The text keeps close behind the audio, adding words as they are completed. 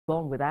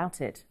long without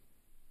it.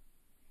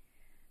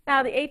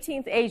 Now, the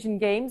 18th Asian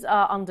Games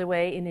are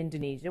underway in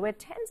Indonesia, where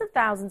tens of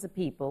thousands of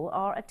people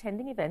are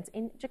attending events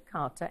in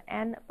Jakarta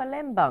and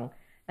Palembang.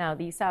 Now,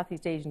 the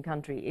Southeast Asian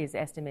country is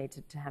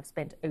estimated to have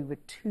spent over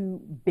 $2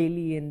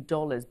 billion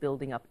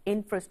building up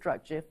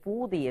infrastructure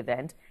for the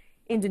event.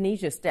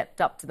 Indonesia stepped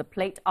up to the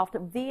plate after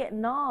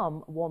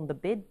Vietnam won the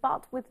bid,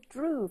 but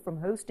withdrew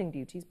from hosting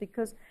duties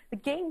because the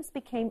Games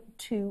became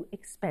too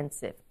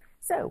expensive.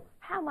 So,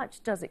 how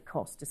much does it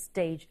cost to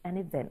stage an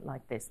event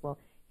like this? Well,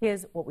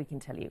 here's what we can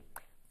tell you.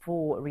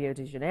 For Rio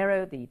de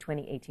Janeiro, the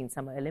 2018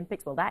 Summer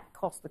Olympics, well, that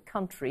cost the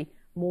country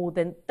more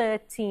than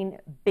 $13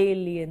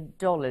 billion.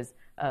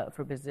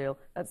 For Brazil,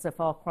 that's a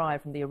far cry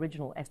from the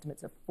original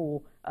estimates of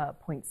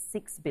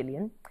 $4.6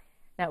 billion.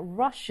 Now,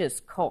 Russia's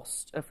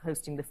cost of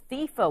hosting the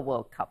FIFA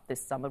World Cup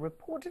this summer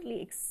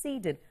reportedly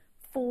exceeded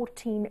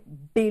 $14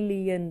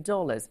 billion.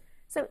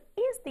 So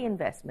is the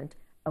investment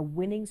a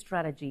winning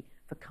strategy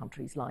for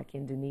countries like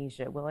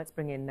Indonesia? Well, let's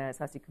bring in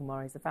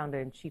R.Sasikumar. He's the founder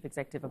and chief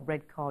executive of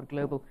Red Card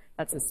Global.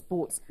 That's a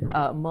sports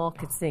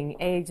marketing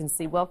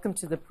agency. Welcome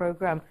to the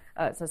program,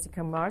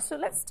 R.Sasikumar. So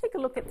let's take a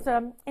look at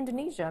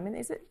Indonesia. I mean,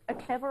 is it a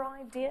clever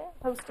idea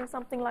hosting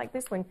something like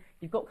this when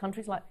you've got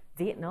countries like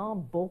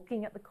Vietnam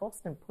balking at the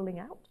cost and pulling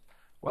out?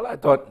 Well, I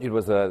thought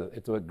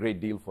it's a great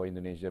deal for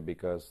Indonesia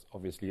because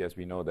obviously, as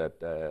we know, that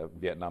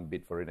Vietnam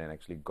bid for it and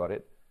actually got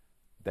it,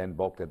 then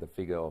balked at the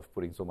figure of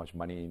putting so much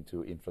money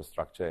into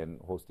infrastructure and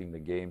hosting the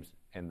games,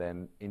 and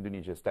then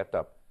Indonesia stepped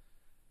up.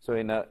 So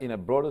in a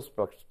broader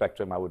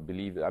spectrum, I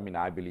believe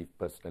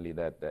personally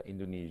that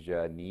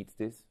Indonesia needs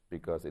this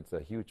because it's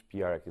a huge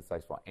PR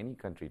exercise for any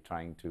country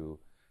trying to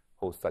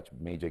host such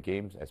major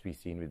games, as we've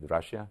seen with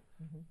Russia.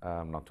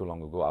 Not too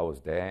long ago, I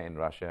was there in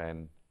Russia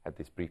and had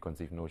this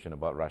preconceived notion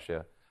about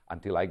Russia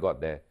until I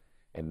got there.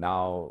 And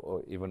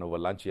now, even over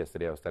lunch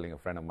yesterday, I was telling a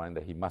friend of mine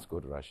that he must go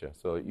to Russia.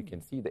 So you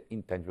can see the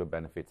intangible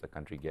benefits a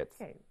country gets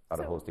out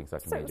of hosting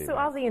such a major event. So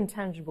are the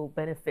intangible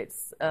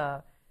benefits,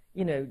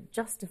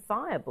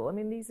 justifiable? I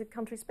mean, these are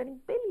countries spending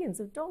billions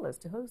of dollars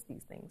to host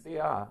these things. They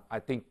are. I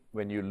think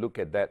when you look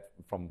at that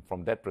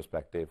from that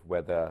perspective,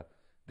 whether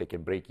they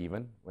can break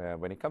even,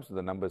 when it comes to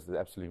the numbers, they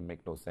absolutely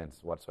make no sense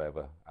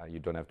whatsoever. You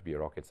don't have to be a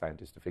rocket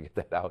scientist to figure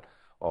that out,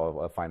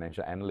 or a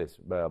financial analyst.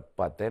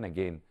 But then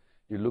again,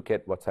 you look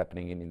at what's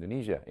happening in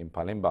Indonesia, in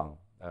Palembang.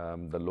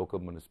 The local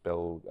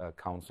municipal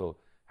council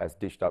has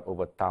dished out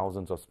over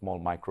thousands of small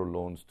micro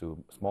loans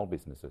to small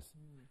businesses,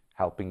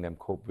 helping them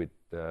cope with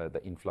the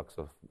influx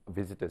of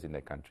visitors in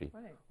their country.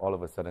 Right. All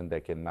of a sudden,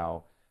 they can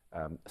now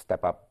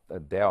step up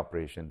their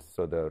operations.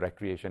 So the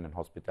recreation and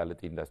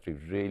hospitality industry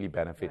really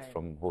benefits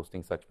from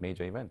hosting such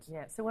major events.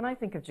 Yeah, so when I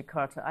think of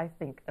Jakarta, I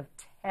think of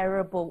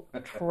terrible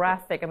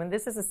traffic. I mean,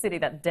 this is a city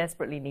that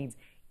desperately needs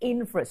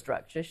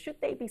infrastructure.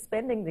 Should they be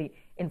spending the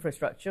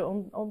infrastructure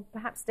on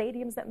perhaps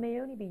stadiums that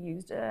may only be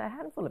used a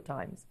handful of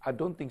times? I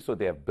don't think so.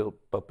 They have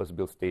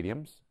purpose-built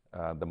stadiums.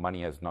 The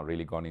money has not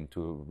really gone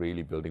into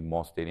really building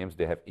more stadiums.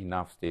 They have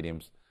enough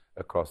stadiums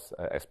across,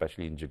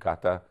 especially in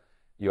Jakarta.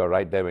 You're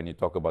right there when you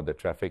talk about the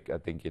traffic. I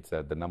think it's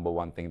the number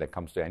one thing that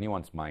comes to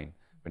anyone's mind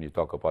when you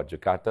talk about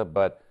Jakarta.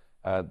 But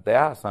there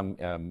are some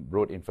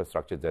road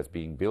infrastructure that's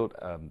being built.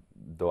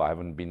 Though I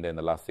haven't been there in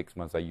the last 6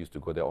 months, I used to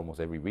go there almost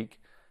every week.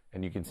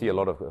 And you can see a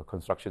lot of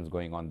constructions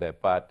going on there.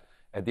 But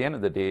at the end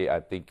of the day, I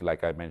think,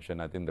 like I mentioned,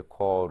 I think the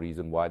core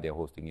reason why they're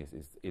hosting it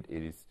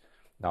is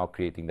now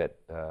creating that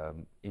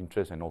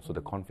interest and also the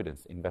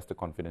confidence, investor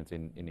confidence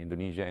in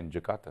Indonesia and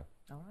Jakarta.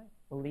 All right,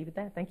 we'll leave it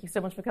there. Thank you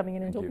so much for coming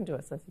in and talking to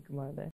us, R.Sasikumar there.